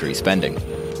annual military spending.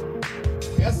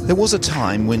 There was a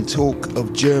time when talk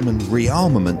of German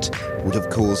rearmament would have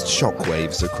caused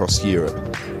shockwaves across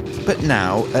Europe. But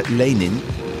now, at Lenin,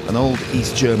 an old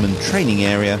East German training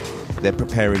area, they're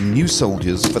preparing new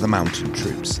soldiers for the mountain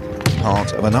troops,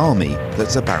 part of an army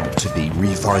that's about to be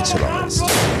revitalised.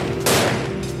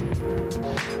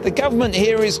 The government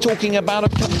here is talking about a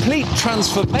complete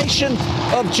transformation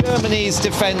of Germany's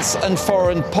defence and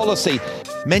foreign policy.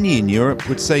 Many in Europe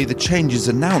would say the changes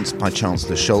announced by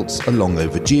Chancellor Scholz are long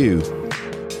overdue.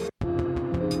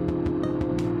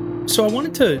 So I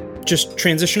wanted to just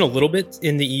transition a little bit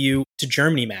in the EU to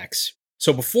Germany, Max.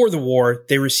 So before the war,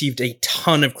 they received a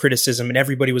ton of criticism, and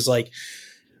everybody was like,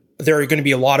 there are going to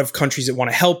be a lot of countries that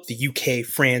want to help, the UK,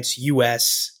 France,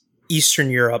 US, Eastern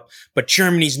Europe, but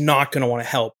Germany's not going to want to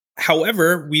help.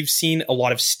 However, we've seen a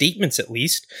lot of statements, at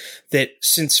least, that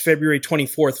since February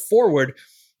 24th forward,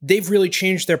 they've really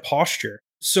changed their posture.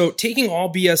 So taking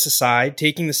all BS aside,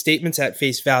 taking the statements at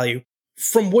face value,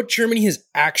 from what Germany has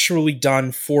actually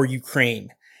done for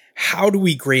Ukraine, how do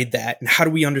we grade that? And how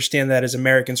do we understand that as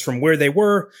Americans from where they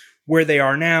were, where they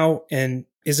are now, and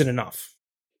is it enough?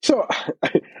 So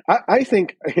I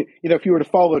think, if you were to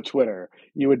follow Twitter,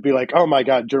 you would be like, oh my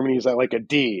God, Germany's at like a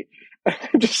D.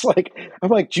 I'm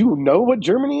like, do you know what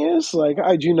Germany is? Like,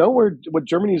 do you know what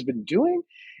Germany's been doing?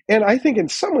 And I think in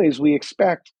some ways we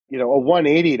expect, a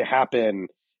 180 to happen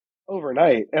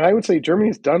overnight. And I would say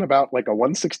Germany's done about like a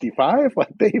 165. Like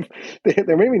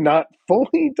they're maybe not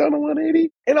fully done a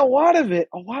 180. And a lot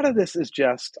of this is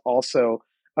just also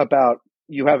about,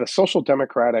 you have a social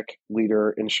democratic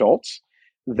leader in Scholz,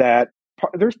 that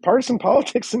there's partisan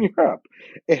politics in Europe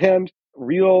and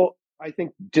real, I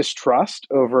think, distrust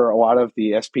over a lot of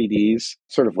the SPD's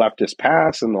sort of leftist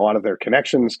past and a lot of their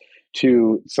connections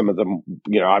to some of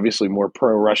the, obviously more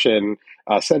pro-Russian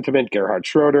sentiment, Gerhard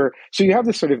Schroeder. So you have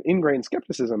this sort of ingrained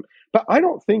skepticism. But I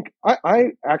don't think, I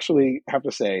actually have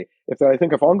to say, if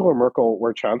Angela Merkel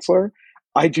were chancellor,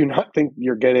 I do not think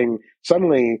you're getting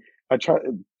suddenly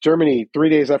Germany 3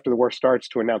 days after the war starts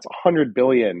to announce 100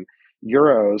 billion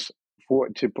euros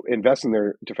to invest in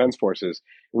their defense forces,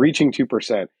 reaching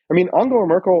 2%. I mean, Angela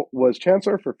Merkel was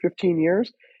chancellor for 15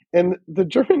 years, and the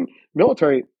German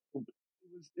military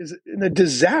is in a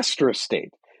disastrous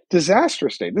state. This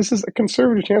is a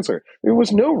conservative chancellor. There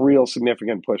was no real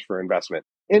significant push for investment.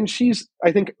 And she's,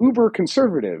 I think, uber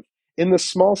conservative in the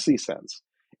small c sense.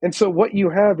 And so what you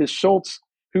have is Scholz,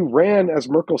 who ran as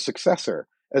Merkel's successor,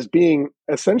 as being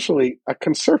essentially a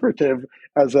conservative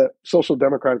as a social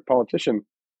democratic politician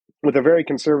with a very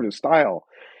conservative style.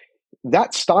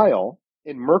 That style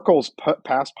in Merkel's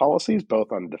past policies,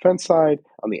 both on the defense side,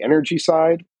 on the energy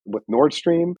side, with Nord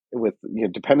Stream, with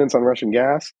dependence on Russian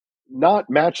gas, not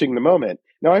matching the moment.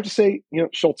 Now, I have to say,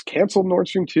 Scholz canceled Nord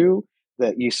Stream 2,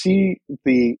 that you see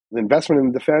the investment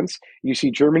in defense, you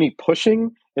see Germany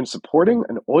pushing and supporting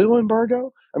an oil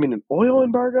embargo. I mean, an oil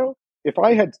embargo? If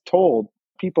I had told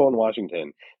people in Washington,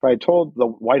 if I had told the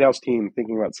White House team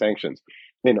thinking about sanctions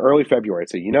in early February, I'd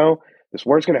say, this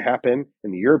war is going to happen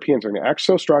and the Europeans are going to act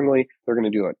so strongly, they're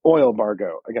going to do an oil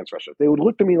embargo against Russia. They would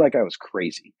look at me like I was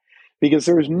crazy, because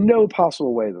there was no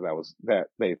possible way that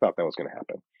they thought that was going to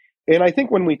happen. And I think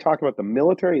when we talk about the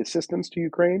military assistance to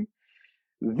Ukraine,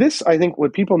 this, I think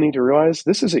what people need to realize,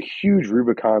 this is a huge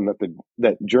Rubicon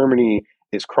that Germany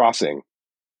is crossing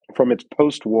from its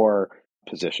post-war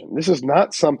position. This is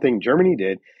not something Germany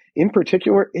did. In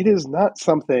particular, it is not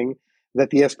something that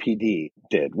the SPD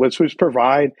did, which was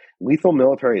provide lethal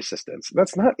military assistance.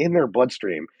 That's not in their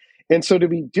bloodstream. And so to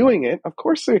be doing it, of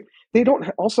course, they don't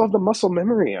also have the muscle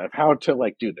memory of how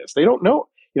to do this. They don't know,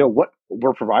 what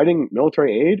we're providing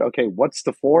military aid. Okay, what's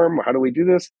the form? How do we do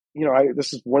this?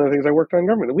 This is one of the things I worked on in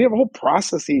government. We have whole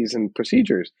processes and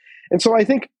procedures. And so I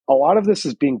think a lot of this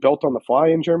is being built on the fly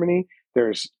in Germany.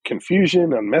 There's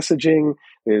confusion on messaging.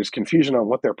 There's confusion on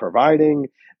what they're providing.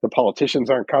 The politicians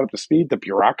aren't caught up to speed. The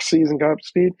bureaucracy isn't caught up to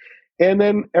speed. And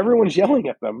then everyone's yelling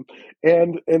at them.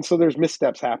 And so there's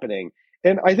missteps happening.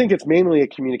 And I think it's mainly a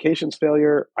communications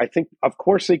failure. I think, of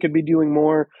course, they could be doing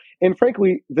more. And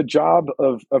frankly, the job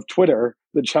of Twitter,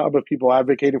 the job of people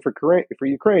advocating for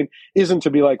Ukraine isn't to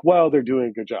be like, well, they're doing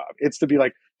a good job. It's to be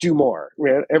like, do more.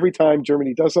 Every time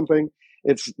Germany does something,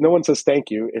 no one says thank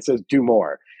you. It says do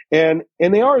more. And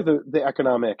they are the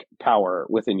economic power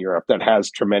within Europe that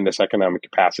has tremendous economic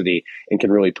capacity and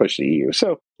can really push the EU.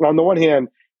 So on the one hand,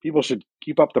 people should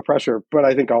keep up the pressure, but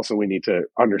I think also we need to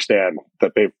understand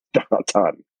that they've done a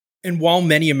ton. And while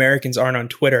many Americans aren't on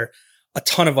Twitter, a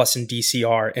ton of us in DC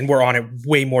are, and we're on it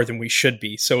way more than we should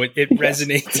be. So it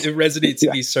resonates. It resonates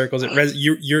in these circles.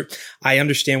 I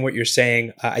understand what you're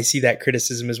saying. I see that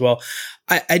criticism as well.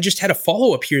 I just had a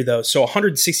follow up here though. So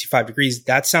 165 degrees,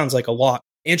 that sounds like a lot.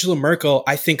 Angela Merkel,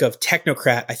 I think of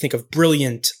technocrat, I think of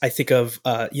brilliant, I think of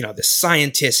the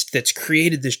scientist that's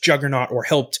created this juggernaut or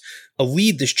helped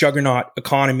lead this juggernaut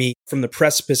economy from the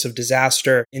precipice of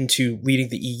disaster into leading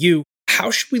the EU. How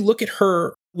should we look at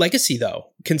her legacy, though,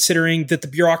 considering that the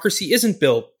bureaucracy isn't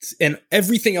built and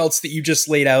everything else that you just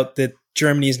laid out that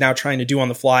Germany is now trying to do on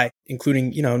the fly,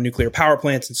 including, nuclear power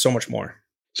plants and so much more?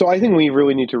 So I think we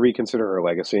really need to reconsider her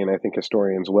legacy, and I think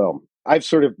historians will. I've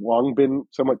sort of long been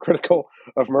somewhat critical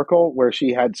of Merkel, where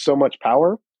she had so much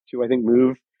power to, I think,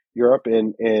 move Europe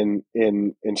and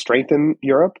strengthen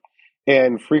Europe.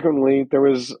 And frequently there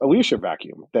was a leadership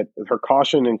vacuum, that her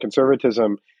caution and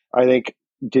conservatism, I think,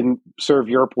 didn't serve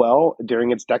Europe well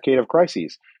during its decade of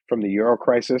crises, from the Euro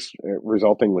crisis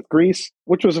resulting with Greece,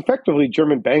 which was effectively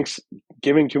German banks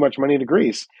giving too much money to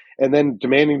Greece and then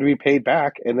demanding to be paid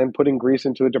back and then putting Greece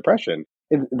into a depression.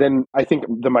 And then I think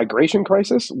the migration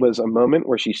crisis was a moment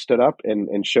where she stood up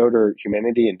and showed her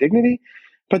humanity and dignity.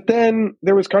 But then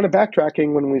there was kind of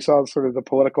backtracking when we saw sort of the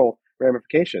political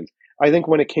ramifications. I think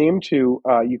when it came to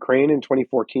Ukraine in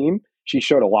 2014, she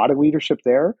showed a lot of leadership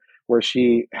there, where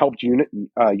she helped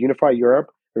unify Europe.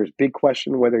 There's a big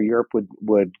question whether Europe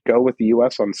would go with the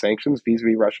U.S. on sanctions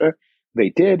vis-a-vis Russia. They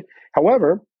did.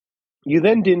 However, you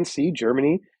then didn't see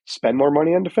Germany spend more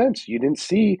money on defense. You didn't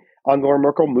see Angela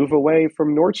Merkel move away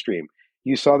from Nord Stream.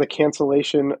 You saw the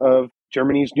cancellation of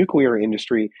Germany's nuclear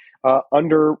industry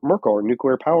under Merkel, or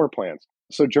nuclear power plants.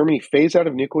 So Germany phased out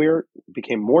of nuclear,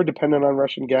 became more dependent on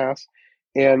Russian gas,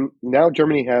 and now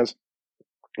Germany has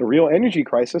a real energy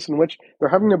crisis in which they're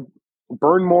having to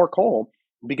burn more coal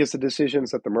because of the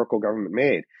decisions that the Merkel government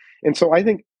made. And so I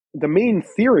think the main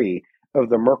theory of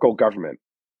the Merkel government,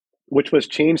 which was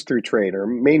changed through trade, or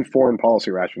main foreign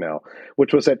policy rationale,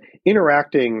 which was that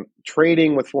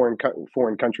trading with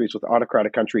foreign countries, with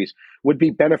autocratic countries, would be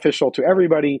beneficial to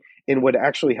everybody and would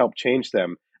actually help change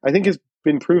them, I think has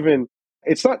been proven.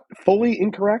 It's not fully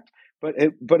incorrect,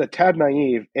 but a tad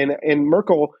naive. And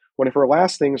Merkel, one of her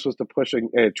last things was to push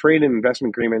a trade and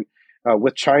investment agreement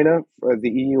with China, the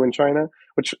EU and China,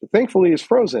 which thankfully is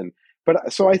frozen.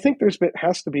 But so I think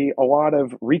has to be a lot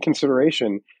of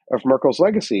reconsideration of Merkel's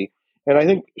legacy. And I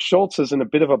think Scholz is in a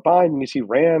bit of a bind because he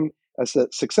ran as a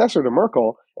successor to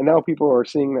Merkel, and now people are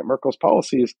seeing that Merkel's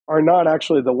policies are not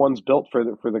actually the ones built for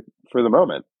the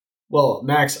moment. Well,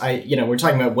 Max, we're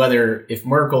talking about whether if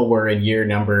Merkel were in year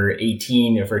number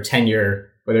 18 of her tenure,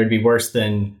 whether it'd be worse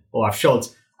than Olaf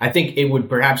Scholz. I think it would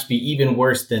perhaps be even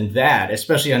worse than that,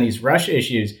 especially on these Russia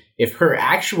issues, if her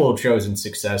actual chosen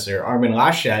successor, Armin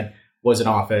Laschet, was in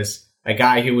office, a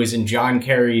guy who was in John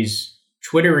Kerry's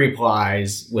Twitter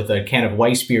replies with a can of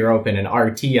Weiss beer open and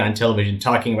RT on television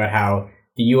talking about how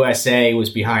the USA was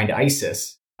behind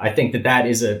ISIS. I think that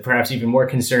is a perhaps even more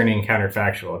concerning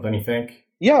counterfactual, don't you think?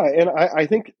 Yeah, and I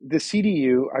think the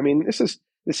CDU,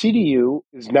 the CDU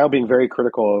is now being very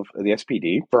critical of the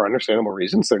SPD for understandable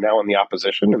reasons. They're now in the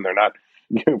opposition and they're not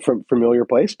from familiar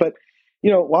place. But,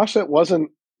 Laschet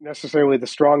wasn't necessarily the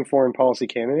strong foreign policy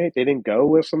candidate. They didn't go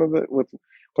with with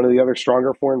one of the other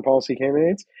stronger foreign policy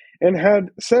candidates, and had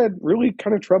said really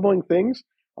kind of troubling things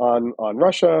on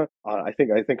Russia. I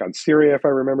think on Syria, if I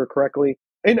remember correctly.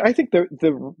 And I think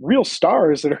the real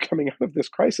stars that are coming out of this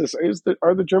crisis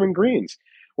are the German Greens,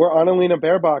 where Annalena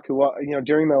Baerbock, who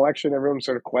during the election everyone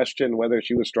sort of questioned whether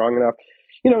she was strong enough.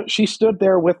 She stood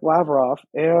there with Lavrov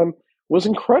and was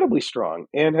incredibly strong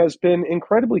and has been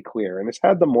incredibly clear and has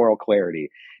had the moral clarity.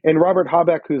 And Robert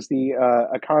Habeck, who's the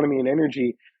economy and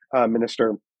energy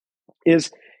minister,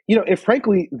 is if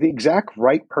frankly the exact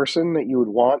right person that you would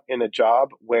want in a job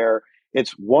where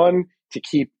it's one to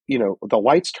keep the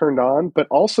lights turned on, but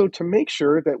also to make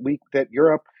sure that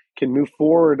Europe can move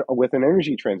forward with an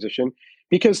energy transition,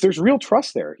 because there's real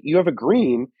trust there. You have a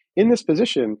green in this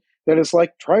position that is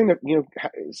like trying to,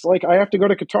 it's like I have to go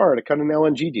to Qatar to cut an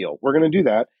LNG deal. We're going to do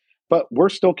that, but we're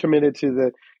still committed to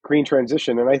the green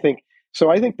transition. And I think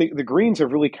the Greens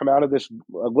have really come out of this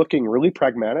looking really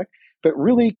pragmatic, but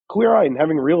really clear-eyed and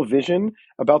having real vision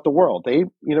about the world. They,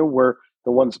 were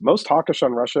the ones most hawkish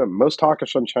on Russia, most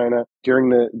hawkish on China during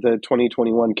the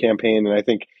 2021 campaign. And I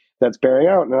think that's bearing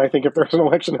out. And I think if there's an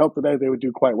election held today, they would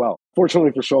do quite well.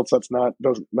 Fortunately for Scholz, that's not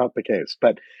the case.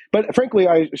 But frankly,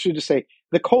 I should just say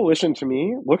the coalition to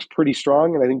me looks pretty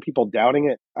strong. And I think people doubting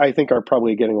it, I think, are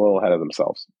probably getting a little ahead of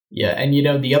themselves. Yeah. And,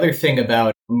 the other thing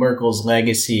about Merkel's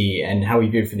legacy and how we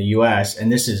viewed for the U.S.,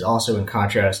 and this is also in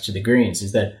contrast to the Greens,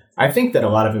 is that I think that a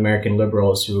lot of American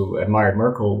liberals who admired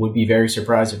Merkel would be very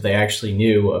surprised if they actually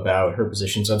knew about her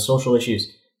positions on social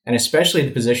issues, and especially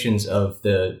the positions of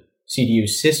the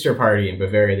CDU's sister party in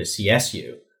Bavaria, the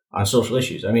CSU, on social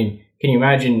issues. I mean, can you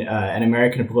imagine an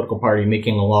American political party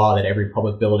making a law that every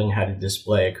public building had to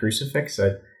display a crucifix?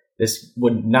 This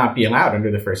would not be allowed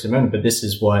under the First Amendment, but this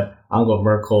is what Angela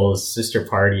Merkel's sister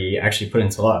party actually put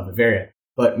into law in Bavaria.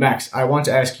 But Max, I want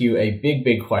to ask you a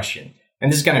big question.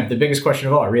 And this is kind of the biggest question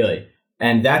of all, really.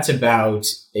 And that's about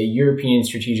a European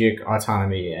strategic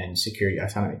autonomy and security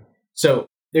autonomy. So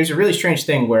there's a really strange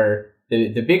thing where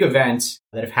the big events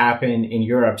that have happened in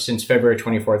Europe since February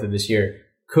 24th of this year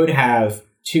could have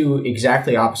two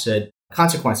exactly opposite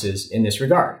consequences in this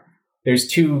regard. There's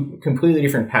two completely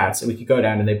different paths that we could go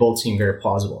down, and they both seem very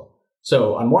plausible.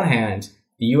 So on one hand,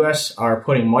 the US are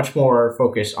putting much more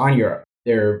focus on Europe.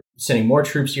 They're sending more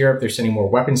troops to Europe. They're sending more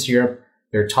weapons to Europe.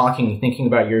 They're talking and thinking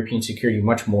about European security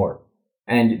much more.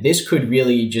 And this could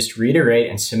really just reiterate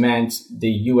and cement the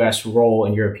US role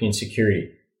in European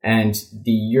security and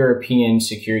the European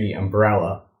security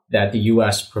umbrella that the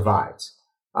US provides.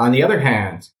 On the other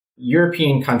hand,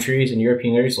 European countries and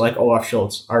European leaders like Olaf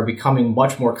Scholz are becoming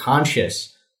much more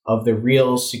conscious of the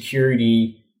real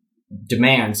security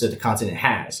demands that the continent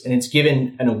has. And it's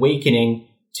given an awakening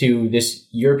to this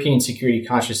European security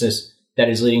consciousness that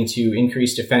is leading to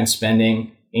increased defense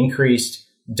spending, increased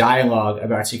dialogue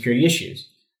about security issues.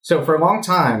 So for a long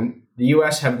time, the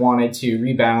US have wanted to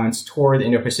rebalance toward the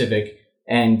Indo-Pacific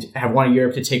and have wanted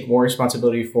Europe to take more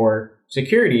responsibility for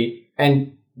security.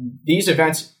 And these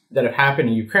events that have happened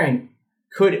in Ukraine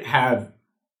could have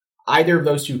either of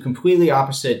those two completely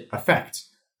opposite effects.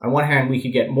 On one hand, we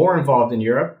could get more involved in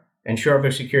Europe and shore up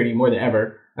their security more than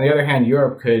ever. On the other hand,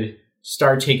 Europe could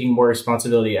start taking more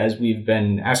responsibility, as we've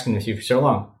been asking them to for so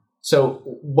long. So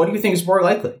what do you think is more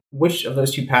likely? Which of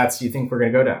those two paths do you think we're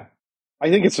going to go down? I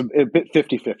think it's a bit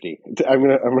 50-50. I'm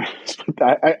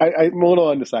a little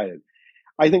undecided.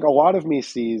 I think a lot of me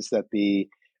sees that the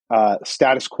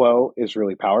status quo is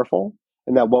really powerful,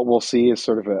 and that what we'll see is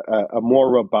sort of a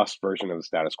more robust version of the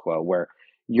status quo, where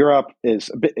Europe is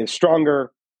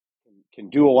stronger, can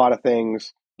do a lot of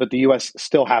things, but the U.S.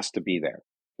 still has to be there.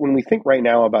 When we think right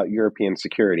now about European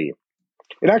security,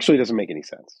 it actually doesn't make any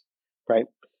sense, right?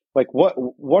 Like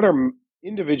what are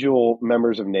individual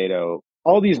members of NATO?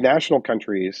 All these national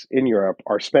countries in Europe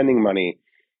are spending money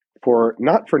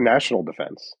not for national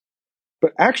defense,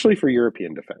 but actually for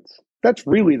European defense. That's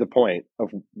really the point of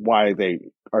why they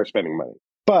are spending money.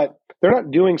 But they're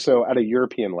not doing so at a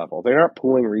European level. They're not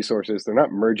pooling resources. They're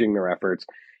not merging their efforts.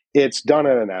 It's done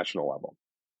at a national level.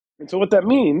 And so what that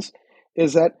means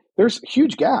is that there's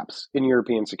huge gaps in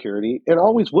European security, and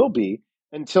always will be,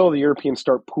 until the Europeans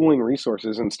start pooling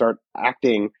resources and start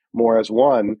acting more as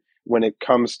one when it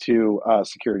comes to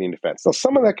security and defense. So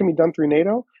some of that can be done through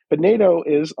NATO, but NATO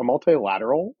is a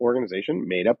multilateral organization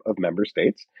made up of member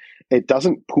states. It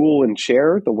doesn't pool and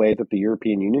share the way that the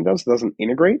European Union does. It doesn't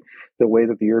integrate the way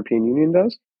that the European Union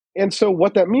does. And so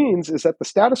what that means is that the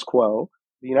status quo,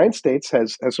 the United States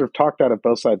has sort of talked out of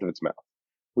both sides of its mouth.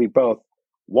 We both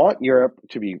want Europe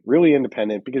to be really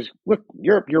independent because, look,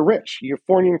 Europe, you're rich. You're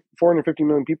 450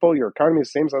 million people. Your economy is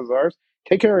the same size as ours.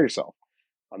 Take care of yourself.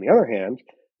 On the other hand,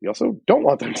 we also don't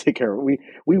want them to take care of it.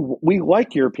 We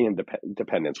like European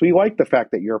dependence. We like the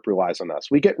fact that Europe relies on us.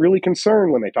 We get really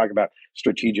concerned when they talk about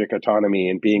strategic autonomy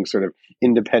and being sort of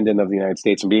independent of the United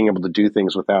States and being able to do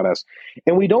things without us.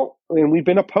 And we've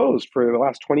been opposed for the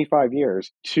last 25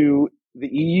 years to the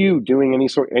EU doing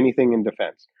anything in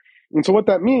defense. And so what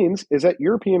that means is that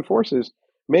European forces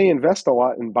may invest a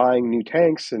lot in buying new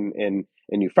tanks and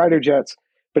new fighter jets,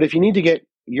 but if you need to get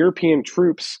European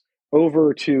troops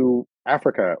over to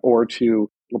Africa or to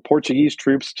Portuguese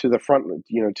troops to the front,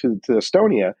 to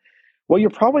Estonia, well, you're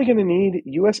probably going to need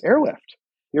U.S. airlift.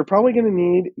 You're probably going to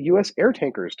need U.S. air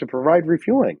tankers to provide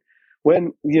refueling.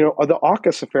 When, the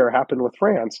AUKUS affair happened with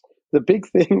France, the big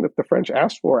thing that the French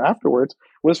asked for afterwards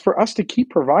was for us to keep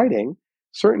providing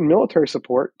certain military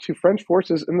support to French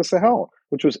forces in the Sahel,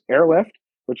 which was airlift,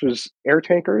 which was air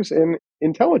tankers and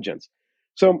intelligence.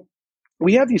 So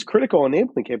we have these critical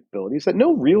enabling capabilities that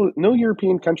no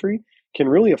European country can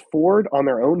really afford on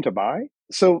their own to buy.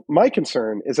 So my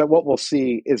concern is that what we'll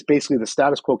see is basically the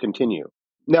status quo continue.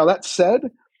 Now, that said,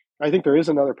 I think there is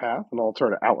another path, and I'll try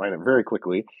to outline it very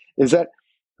quickly, is that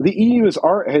the EU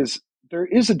there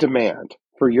is a demand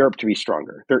for Europe to be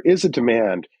stronger. There is a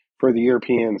demand for the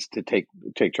Europeans to take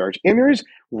charge. And there is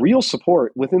real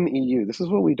support within the EU. This is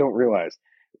what we don't realize.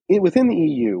 Within the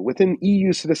EU, within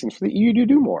EU citizens, for the EU to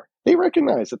do more. They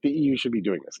recognize that the EU should be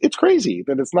doing this. It's crazy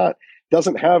that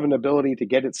doesn't have an ability to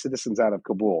get its citizens out of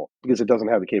Kabul because it doesn't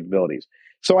have the capabilities.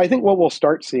 So I think what we'll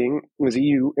start seeing is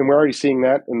EU, and we're already seeing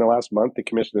that in the last month, the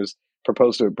Commission has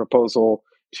proposed a proposal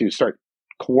to start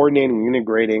coordinating and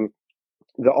integrating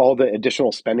all the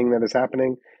additional spending that is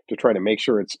happening to try to make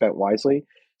sure it's spent wisely.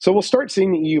 So we'll start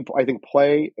seeing the EU, I think,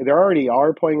 play. They already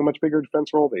are playing a much bigger defense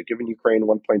role. They've given Ukraine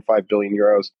 1.5 billion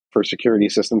euros for security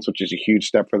assistance, which is a huge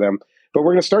step for them. But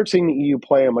we're going to start seeing the EU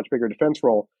play a much bigger defense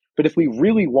role. But if we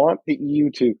really want the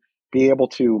EU to be able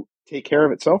to take care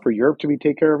of itself, or Europe to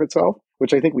take care of itself,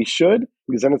 which I think we should,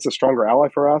 because then it's a stronger ally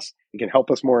for us. It can help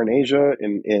us more in Asia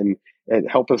and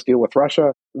help us deal with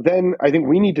Russia. Then I think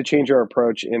we need to change our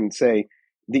approach and say,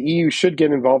 the EU should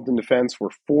get involved in defense. We're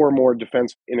for more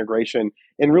defense integration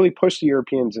and really push the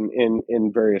Europeans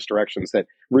in various directions that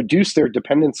reduce their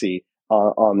dependency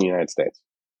on the United States.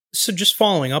 So just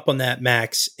following up on that,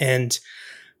 Max, and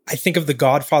I think of The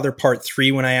Godfather Part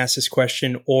 3 when I ask this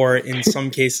question, or in some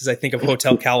cases, I think of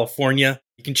Hotel California.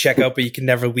 You can check out, but you can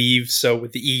never leave. So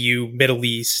with the EU, Middle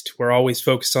East, we're always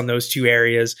focused on those two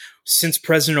areas. Since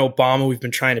President Obama, we've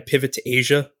been trying to pivot to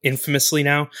Asia, infamously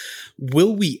now.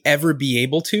 Will we ever be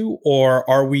able to, or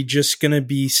are we just going to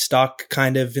be stuck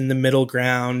kind of in the middle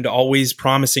ground, always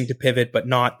promising to pivot, but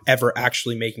not ever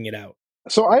actually making it out?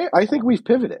 So I think we've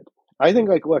pivoted. I think,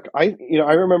 look, I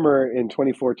remember in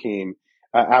 2014,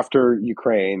 after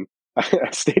Ukraine,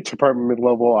 a State Department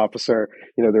mid-level officer,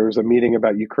 there was a meeting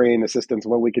about Ukraine assistance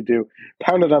and what we could do,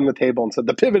 pounded on the table and said,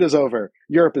 the pivot is over.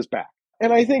 Europe is back.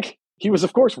 And I think he was,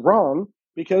 of course, wrong,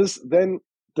 because then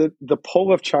the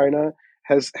pull of China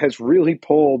has really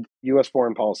pulled U.S.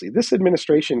 foreign policy. This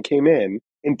administration came in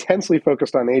intensely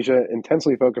focused on Asia,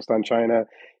 intensely focused on China.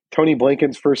 Tony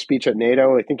Blinken's first speech at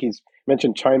NATO, I think he's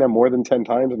mentioned China more than 10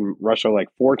 times and Russia like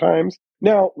 4 times.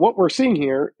 Now, what we're seeing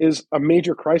here is a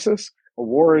major crisis, a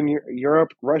war in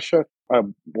Europe, Russia, a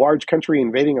large country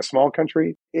invading a small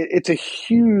country. It's a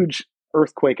huge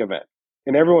earthquake event,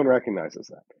 and everyone recognizes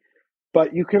that.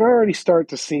 But you can already start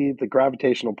to see the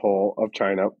gravitational pull of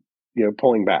China,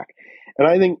 pulling back. And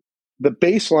I think the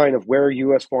baseline of where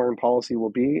U.S. foreign policy will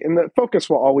be, and the focus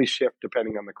will always shift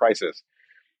depending on the crisis,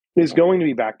 is going to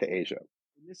be back to Asia.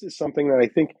 This is something that I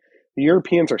think the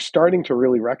Europeans are starting to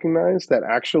really recognize, that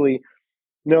actually,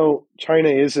 no, China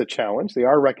is a challenge. They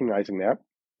are recognizing that.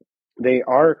 They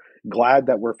are glad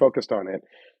that we're focused on it,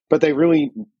 but they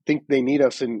really think they need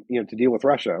us to deal with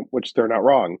Russia, which they're not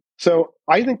wrong. So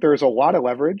I think there's a lot of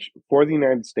leverage for the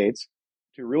United States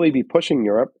to really be pushing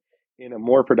Europe in a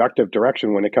more productive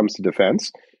direction when it comes to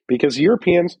defense, because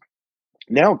Europeans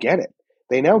now get it.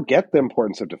 They now get the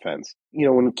importance of defense.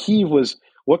 When Kyiv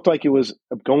looked like it was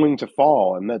going to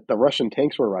fall and that the Russian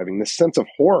tanks were arriving, this sense of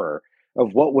horror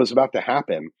of what was about to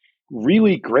happen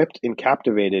really gripped and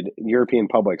captivated European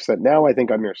publics that now I think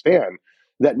understand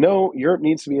that no, Europe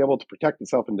needs to be able to protect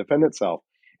itself and defend itself.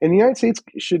 And the United States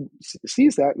should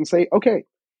seize that and say, okay,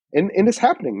 and it's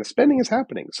happening. The spending is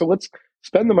happening. So let's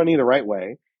spend the money the right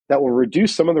way. That will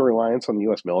reduce some of the reliance on the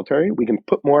U.S. military. We can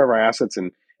put more of our assets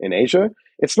in Asia.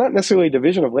 It's not necessarily a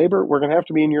division of labor. We're going to have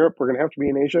to be in Europe. We're going to have to be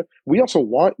in Asia. We also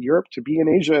want Europe to be in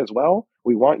Asia as well.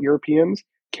 We want Europeans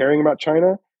caring about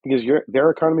China because their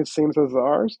economy is the same as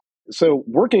ours. So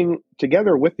working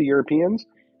together with the Europeans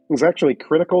is actually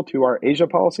critical to our Asia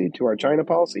policy, to our China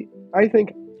policy. I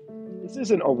think this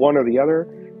isn't a one or the other,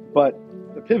 but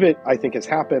the pivot, I think, has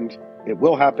happened. It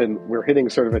will happen. We're hitting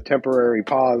sort of a temporary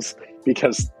pause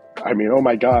because oh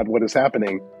my God, what is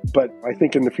happening? But I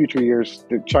think in the future years,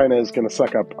 China is going to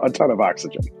suck up a ton of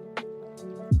oxygen.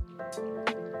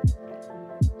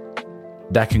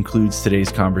 That concludes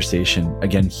today's conversation.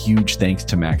 Again, huge thanks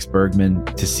to Max Bergman,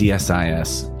 to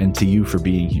CSIS, and to you for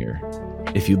being here.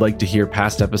 If you'd like to hear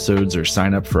past episodes or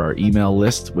sign up for our email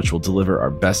list, which will deliver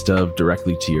our best of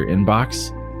directly to your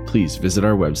inbox, please visit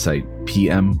our website,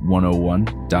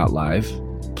 pm101.live.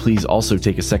 Please also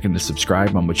take a second to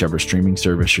subscribe on whichever streaming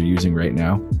service you're using right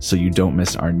now so you don't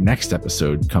miss our next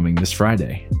episode coming this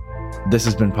Friday. This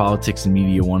has been Politics and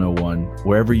Media 101.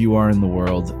 Wherever you are in the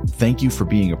world, thank you for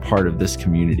being a part of this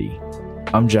community.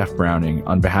 I'm Jeff Browning.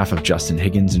 On behalf of Justin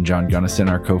Higgins and John Gunnison,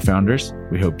 our co-founders,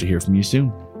 we hope to hear from you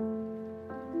soon.